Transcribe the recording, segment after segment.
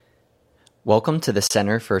Welcome to the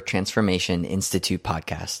Center for Transformation Institute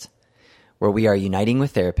podcast, where we are uniting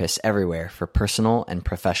with therapists everywhere for personal and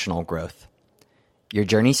professional growth. Your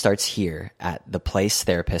journey starts here at the place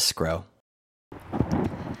therapists grow.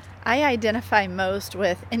 I identify most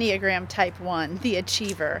with Enneagram Type 1, the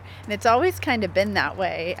achiever, and it's always kind of been that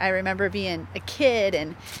way. I remember being a kid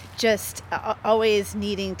and just always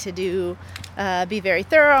needing to be very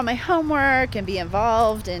thorough on my homework and be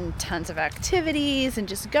involved in tons of activities and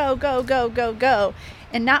just go,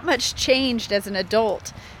 and not much changed as an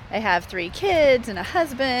adult. I have 3 kids and a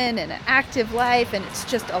husband and an active life, and it's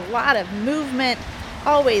just a lot of movement,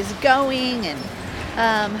 always going. And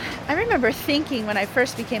I remember thinking when I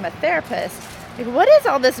first became a therapist, like, what is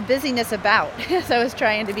all this busyness about? As I was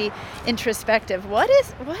trying to be introspective, what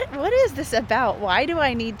is this about? Why do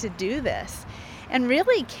I need to do this? And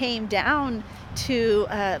really came down to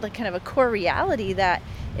like kind of a core reality that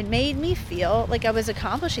it made me feel like I was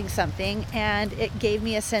accomplishing something, and it gave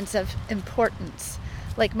me a sense of importance,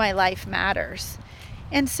 like my life matters.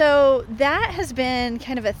 And so that has been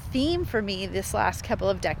kind of a theme for me this last couple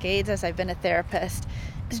of decades as I've been a therapist,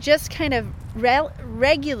 is just kind of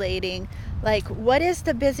regulating, like, what is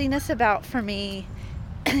the busyness about for me?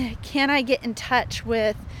 Can I get in touch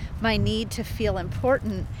with my need to feel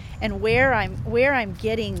important, and where I'm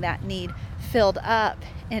getting that need filled up,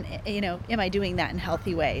 and am I doing that in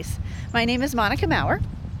healthy ways? My name is Monica Maurer.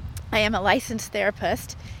 I am a licensed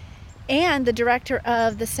therapist and the director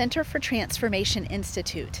of the Center for Transformation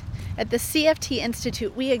Institute. At the CFT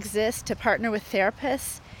Institute, we exist to partner with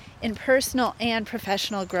therapists in personal and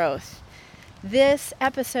professional growth. This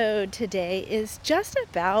episode today is just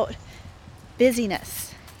about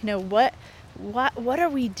busyness. What are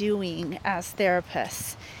we doing as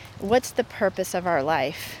therapists? What's the purpose of our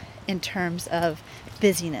life in terms of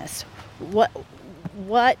busyness?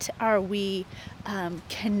 What are we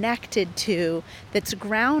connected to that's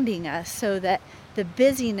grounding us, so that the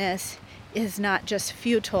busyness is not just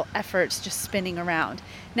futile efforts just spinning around?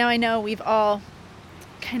 Now, I know we've all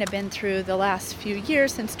kind of been through the last few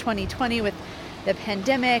years since 2020 with the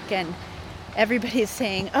pandemic, and everybody's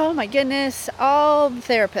saying, oh my goodness, all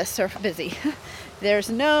therapists are busy. There's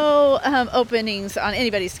no openings on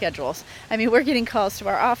anybody's schedules. I mean, we're getting calls to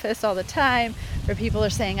our office all the time where people are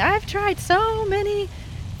saying, I've tried so many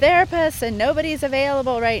therapists and nobody's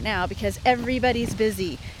available right now because everybody's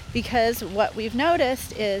busy. Because what we've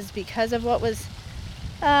noticed is, because of what was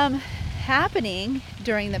happening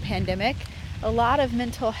during the pandemic, a lot of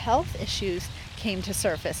mental health issues came to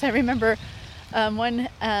surface. I remember one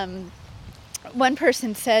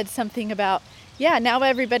person said something about, yeah, now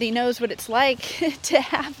everybody knows what it's like to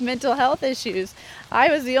have mental health issues. I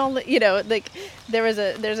was the only, there's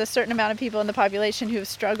a certain amount of people in the population who have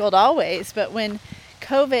struggled always, but when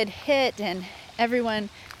COVID hit and everyone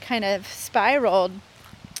kind of spiraled,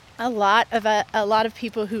 a lot of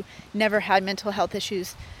people who never had mental health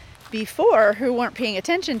issues before, who weren't paying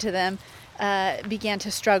attention to them, began to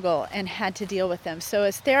struggle and had to deal with them. So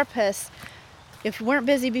as therapists, if we weren't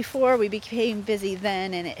busy before, we became busy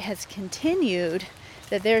then, and it has continued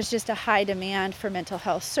that there's just a high demand for mental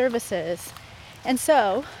health services. And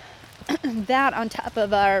so that, on top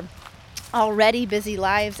of our already busy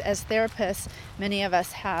lives as therapists, many of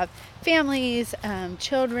us have families,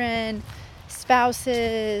 children,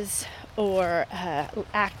 spouses, or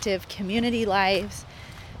active community lives,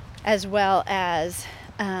 as well as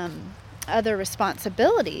other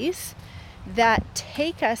responsibilities that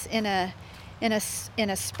take us in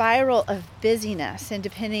a spiral of busyness. And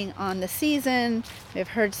depending on the season, we've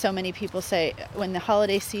heard so many people say when the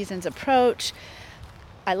holiday seasons approach,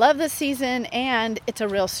 I love this season and it's a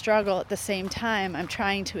real struggle at the same time. I'm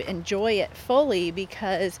trying to enjoy it fully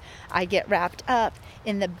because I get wrapped up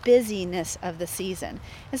in the busyness of the season.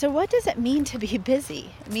 And so what does it mean to be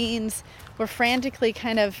busy? It means we're frantically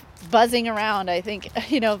kind of buzzing around, I think,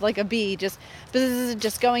 like a bee, just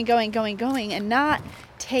going, and not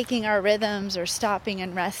taking our rhythms or stopping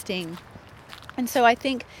and resting. And so I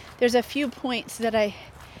think there's a few points that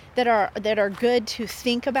are good to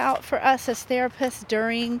think about for us as therapists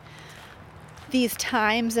during these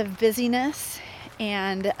times of busyness,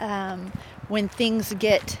 and when things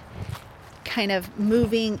get kind of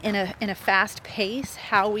moving in a fast pace,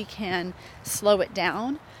 how we can slow it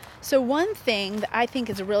down. So one thing that I think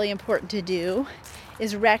is really important to do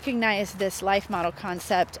is recognize this life model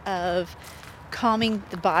concept of calming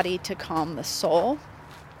the body to calm the soul.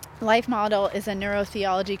 Life Model is a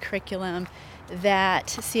neurotheology curriculum that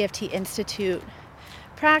CFT Institute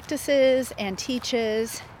practices and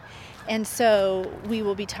teaches. And so we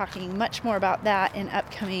will be talking much more about that in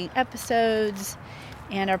upcoming episodes,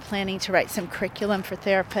 and are planning to write some curriculum for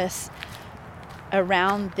therapists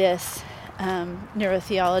around this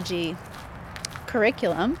neurotheology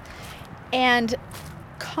curriculum. And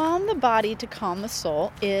calm the body to calm the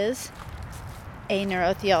soul is a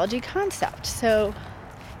neurotheology concept. So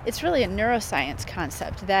it's really a neuroscience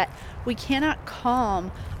concept that we cannot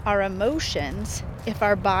calm our emotions if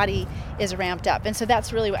our body is ramped up. And so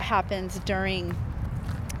that's really what happens during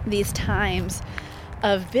these times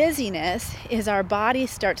of busyness, is our body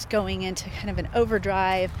starts going into kind of an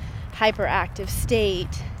overdrive, hyperactive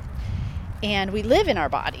state, and we live in our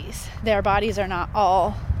bodies. Our bodies are not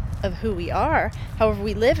all of who we are. However,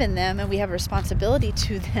 we live in them and we have a responsibility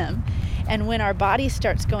to them. And when our body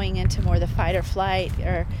starts going into more the fight or flight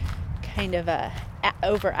or kind of a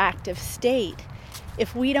overactive state,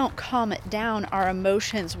 if we don't calm it down, our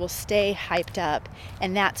emotions will stay hyped up,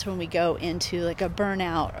 and that's when we go into like a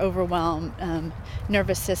burnout, overwhelm,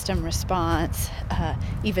 nervous system response,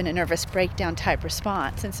 even a nervous breakdown type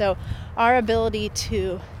response. And so our ability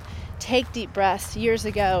to take deep breaths, years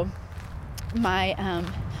ago,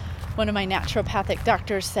 one of my naturopathic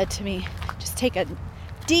doctors said to me, just take a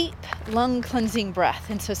deep lung cleansing breath.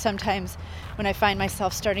 And so sometimes when I find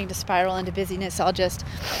myself starting to spiral into busyness, I'll just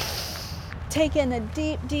take in a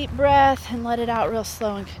deep, deep breath and let it out real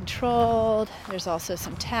slow and controlled. There's also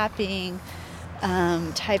some tapping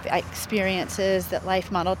type experiences that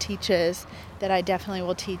Life Model teaches that I definitely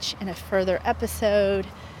will teach in a further episode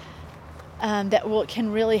that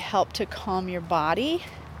can really help to calm your body,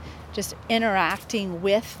 just interacting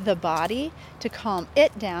with the body to calm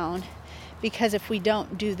it down. Because if we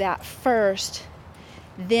don't do that first,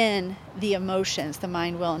 then the emotions, the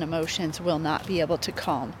mind, will, and emotions will not be able to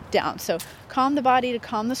calm down. So calm the body to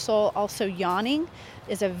calm the soul. Also, yawning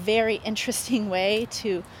is a very interesting way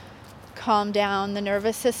to calm down the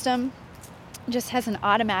nervous system. It just has an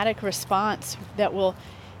automatic response that will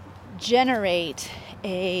generate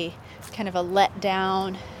a kind of a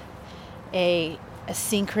letdown, a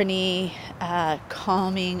synchrony,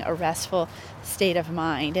 calming, a restful state of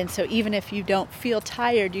mind. And so even if you don't feel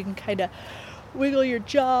tired, you can kind of wiggle your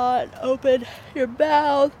jaw and open your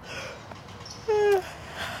mouth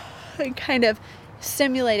and kind of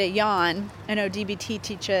simulate a yawn. I know DBT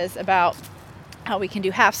teaches about how we can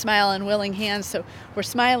do half smile and willing hands, so we're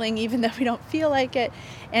smiling even though we don't feel like it,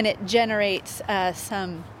 and it generates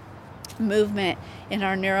some movement in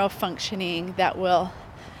our neurofunctioning that will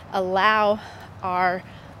allow our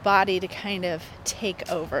body to kind of take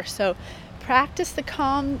over. So practice the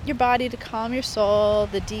calm your body to calm your soul,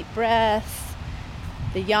 the deep breaths,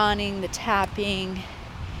 the yawning, the tapping,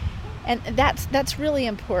 and that's really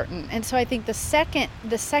important. And so I think the second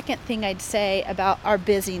thing I'd say about our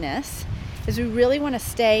busyness is we really want to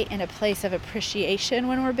stay in a place of appreciation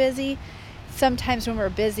when we're busy. Sometimes when we're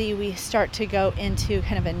busy, we start to go into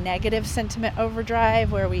kind of a negative sentiment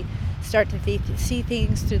overdrive where we start to see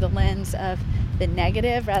things through the lens of the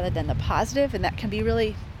negative rather than the positive, and that can be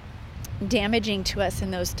really damaging to us in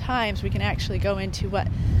those times. We can actually go into what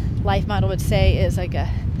Life Model would say is like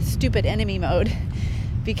a stupid enemy mode,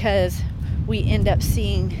 because we end up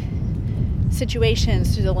seeing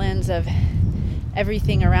situations through the lens of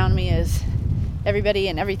everybody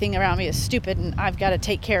and everything around me is stupid and I've got to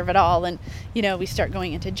take care of it all. And we start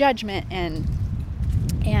going into judgment and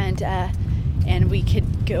we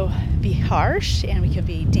could go be harsh and we could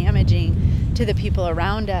be damaging to the people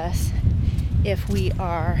around us if we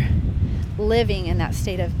are living in that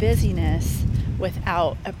state of busyness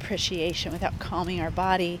without appreciation, without calming our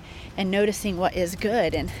body and noticing what is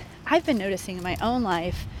good. And I've been noticing in my own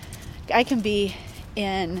life, I can be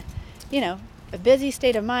in, a busy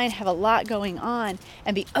state of mind, have a lot going on,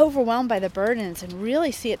 and be overwhelmed by the burdens and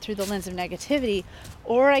really see it through the lens of negativity.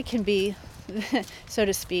 Or I can be, so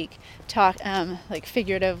to speak, like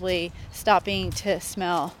figuratively stopping to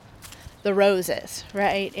smell the roses,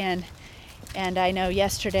 right? And I know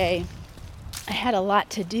yesterday I had a lot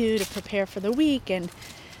to do to prepare for the week, and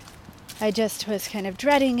I just was kind of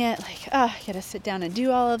dreading it, like, I gotta sit down and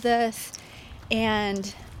do all of this.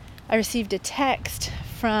 And I received a text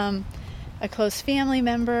from a close family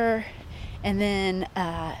member, and then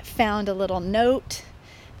found a little note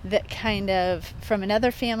that kind of from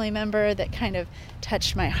another family member that kind of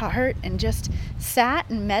touched my heart, and just sat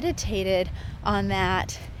and meditated on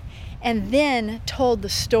that, and then told the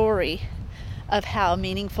story of how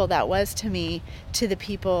meaningful that was to me, to the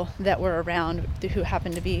people that were around, who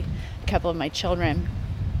happened to be a couple of my children.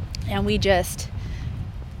 And we just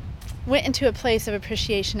went into a place of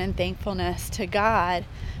appreciation and thankfulness to God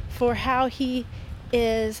for how He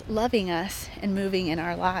is loving us and moving in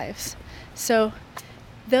our lives. So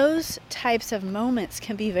those types of moments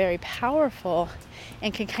can be very powerful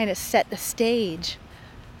and can kind of set the stage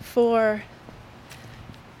for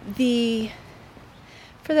the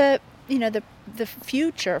for the the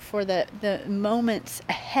future, for the moments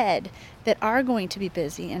ahead that are going to be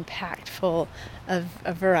busy and packed full of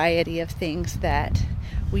a variety of things that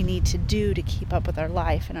we need to do to keep up with our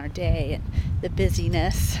life and our day and the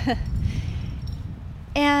busyness.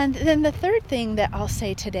 And then the third thing that I'll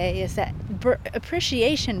say today is that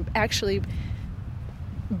appreciation actually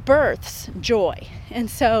births joy. And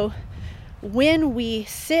so when we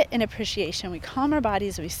sit in appreciation, we calm our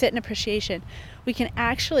bodies, we sit in appreciation, we can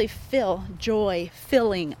actually feel joy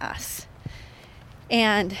filling us.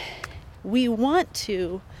 And we want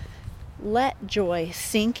to let joy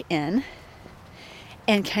sink in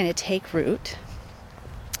and kind of take root,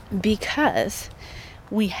 because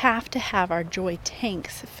we have to have our joy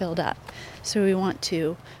tanks filled up. So we want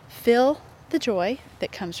to fill the joy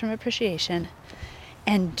that comes from appreciation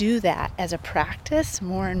and do that as a practice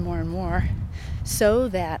more and more and more, so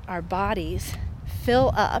that our bodies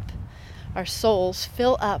fill up, our souls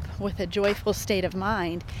fill up with a joyful state of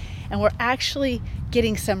mind, and we're actually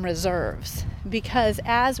getting some reserves. Because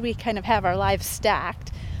as we kind of have our lives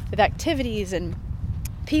stacked with activities and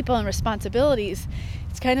people and responsibilities,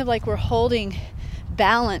 it's kind of like we're holding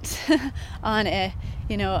balance on a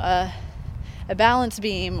balance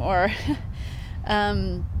beam, or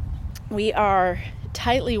we are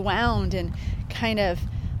tightly wound and kind of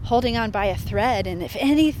holding on by a thread, and if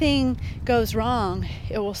anything goes wrong,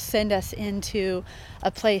 it will send us into a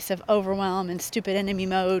place of overwhelm and stupid enemy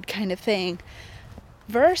mode kind of thing.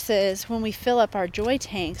 Versus when we fill up our joy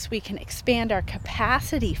tanks, we can expand our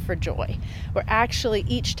capacity for joy. We're actually,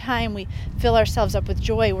 each time we fill ourselves up with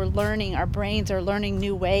joy, we're learning, our brains are learning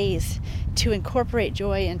new ways to incorporate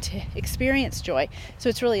joy and to experience joy. So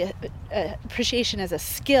it's really appreciation as a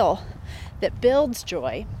skill that builds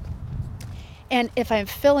joy. And if I'm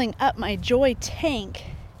filling up my joy tank,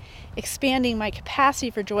 expanding my capacity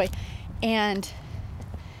for joy and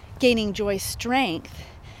gaining joy strength,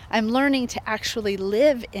 I'm learning to actually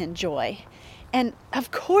live in joy. And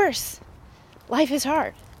of course, life is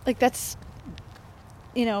hard. Like, that's,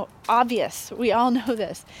 obvious. We all know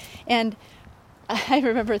this. And I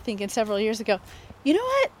remember thinking several years ago, you know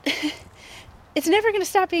what? It's never going to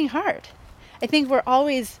stop being hard. I think we're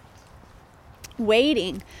always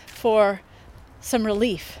waiting for some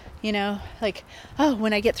relief, like, oh,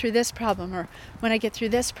 when I get through this problem, or when I get through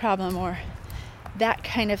this problem, or that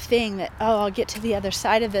kind of thing, that, oh, I'll get to the other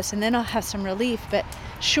side of this and then I'll have some relief. But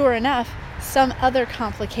sure enough, some other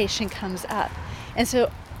complication comes up. And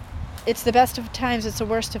so it's the best of times, it's the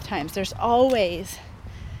worst of times. There's always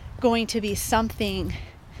going to be something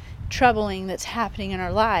troubling that's happening in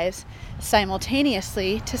our lives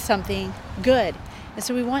simultaneously to something good. And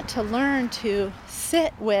so we want to learn to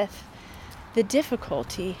sit with the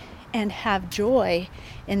difficulty and have joy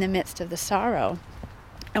in the midst of the sorrow.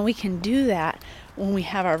 And we can do that when we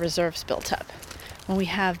have our reserves built up, when we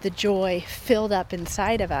have the joy filled up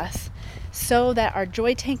inside of us, so that our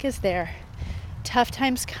joy tank is there. Tough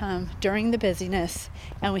times come during the busyness,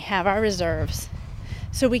 and we have our reserves,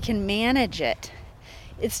 so we can manage it.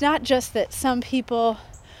 It's not just that some people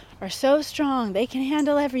are so strong, they can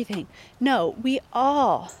handle everything. No, we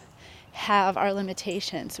all have our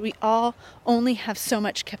limitations. We all only have so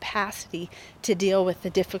much capacity to deal with the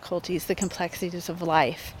difficulties, the complexities of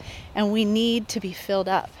life, and we need to be filled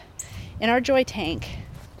up. In our joy tank,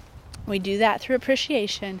 we do that through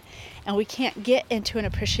appreciation, and we can't get into an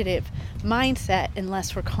appreciative mindset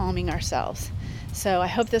unless we're calming ourselves. So I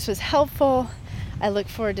hope this was helpful. I look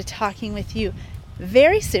forward to talking with you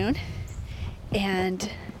very soon,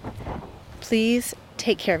 and please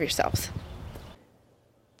take care of yourselves.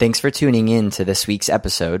 Thanks for tuning in to this week's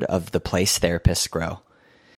episode of The Place Therapists Grow.